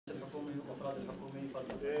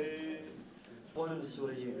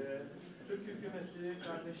Türk hükümeti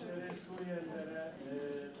kardeşleri Suriyelilere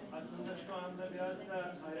aslında şu anda biraz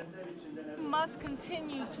da hayretler içindeler. We must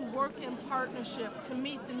continue to work in partnership to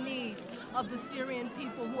meet the needs of the Syrian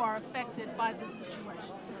people who are affected by this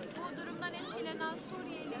situation. Bu durumdan etkilenen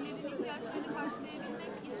Suriyelilerin ihtiyaçlarını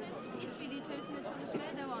karşılayabilmek için işbirliği içerisinde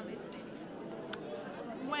çalışmaya devam etmeliyiz.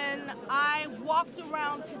 When I walked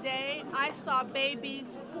around today, I saw babies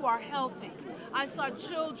who are healthy. I saw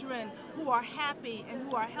children who are happy and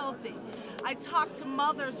who are healthy. I talked to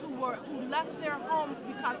mothers who left their homes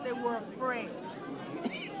because they were afraid.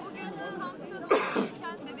 Bugün bu kampta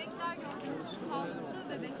dolaşırken bebekler gördüm, çok sağlıklı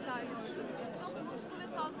bebekler gördüm, çok mutlu ve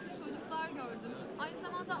sağlıklı çocuklar gördüm. Aynı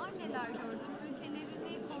zamanda anneler gördüm,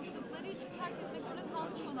 ülkelerini korktukları için terk etmek zorunda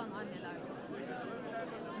kalmış olan anneler gördüm.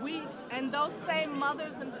 We and those same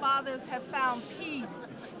mothers and fathers have found peace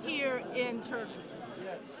here in Turkey.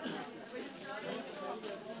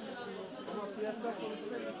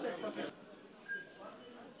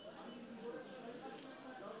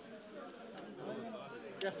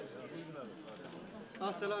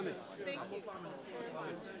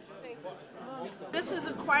 This is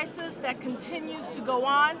a crisis that continues to go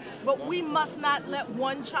on, but we must not let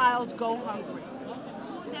one child go hungry.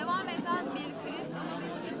 Bu devam eden bir kriz ama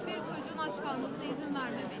biz hiçbir çocuğun aç kalmasına izin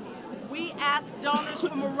vermemeliyiz. We ask donors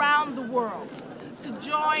from around the world to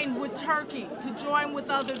join with Turkey, to join with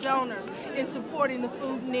other donors in supporting the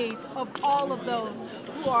food needs of all of those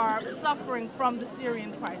who are suffering from the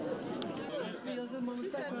Syrian crisis.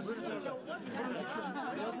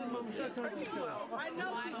 I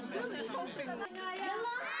know she's really hoping.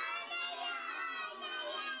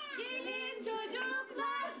 Gelin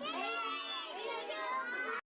çocuklar.